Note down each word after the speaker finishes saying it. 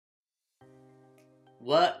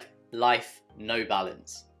Work, life, no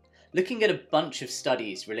balance. Looking at a bunch of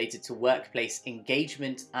studies related to workplace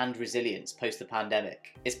engagement and resilience post the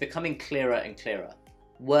pandemic, it's becoming clearer and clearer.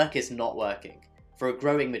 Work is not working for a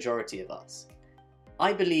growing majority of us.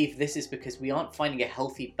 I believe this is because we aren't finding a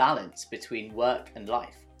healthy balance between work and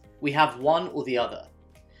life. We have one or the other.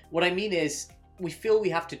 What I mean is, we feel we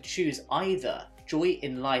have to choose either joy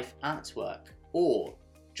in life at work or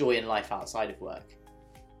joy in life outside of work.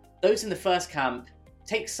 Those in the first camp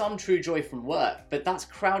take some true joy from work, but that's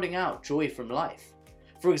crowding out joy from life.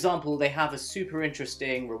 For example, they have a super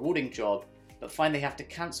interesting, rewarding job, but find they have to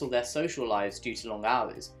cancel their social lives due to long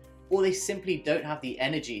hours, or they simply don't have the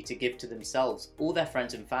energy to give to themselves or their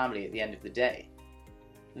friends and family at the end of the day.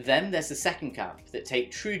 Then there's the second camp that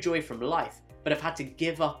take true joy from life, but have had to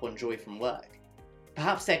give up on joy from work.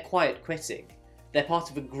 Perhaps they're quiet quitting. They're part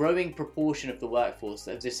of a growing proportion of the workforce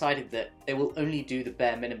that have decided that they will only do the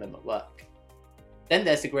bare minimum at work. Then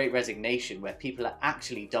there's the Great Resignation, where people are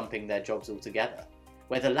actually dumping their jobs altogether,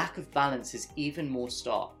 where the lack of balance is even more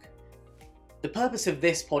stark. The purpose of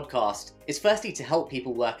this podcast is firstly to help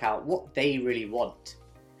people work out what they really want.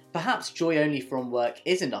 Perhaps joy only from work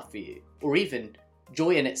is enough for you, or even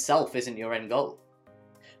joy in itself isn't your end goal.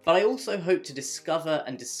 But I also hope to discover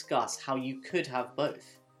and discuss how you could have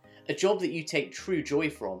both. A job that you take true joy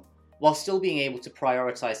from, while still being able to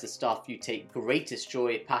prioritise the stuff you take greatest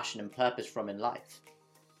joy, passion and purpose from in life.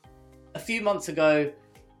 A few months ago,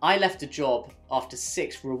 I left a job after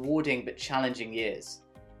 6 rewarding but challenging years.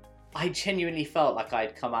 I genuinely felt like I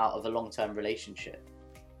had come out of a long-term relationship.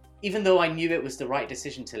 Even though I knew it was the right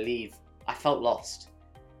decision to leave, I felt lost.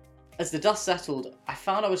 As the dust settled, I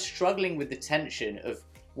found I was struggling with the tension of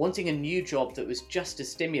wanting a new job that was just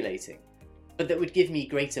as stimulating, but that would give me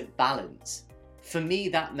greater balance. For me,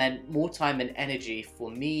 that meant more time and energy for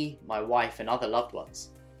me, my wife, and other loved ones.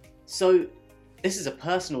 So, this is a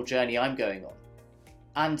personal journey I'm going on,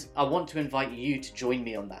 and I want to invite you to join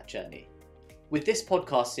me on that journey. With this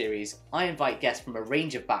podcast series, I invite guests from a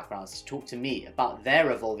range of backgrounds to talk to me about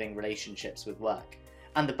their evolving relationships with work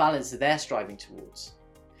and the balance they're striving towards.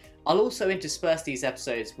 I'll also intersperse these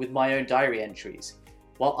episodes with my own diary entries,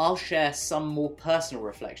 while I'll share some more personal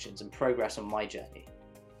reflections and progress on my journey.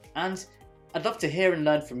 And I'd love to hear and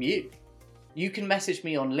learn from you. You can message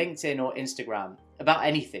me on LinkedIn or Instagram about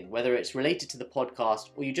anything, whether it's related to the podcast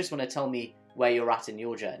or you just want to tell me where you're at in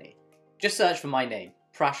your journey. Just search for my name,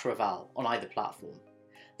 Prash Raval, on either platform.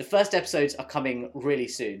 The first episodes are coming really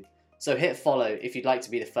soon, so hit follow if you'd like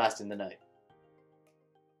to be the first in the know.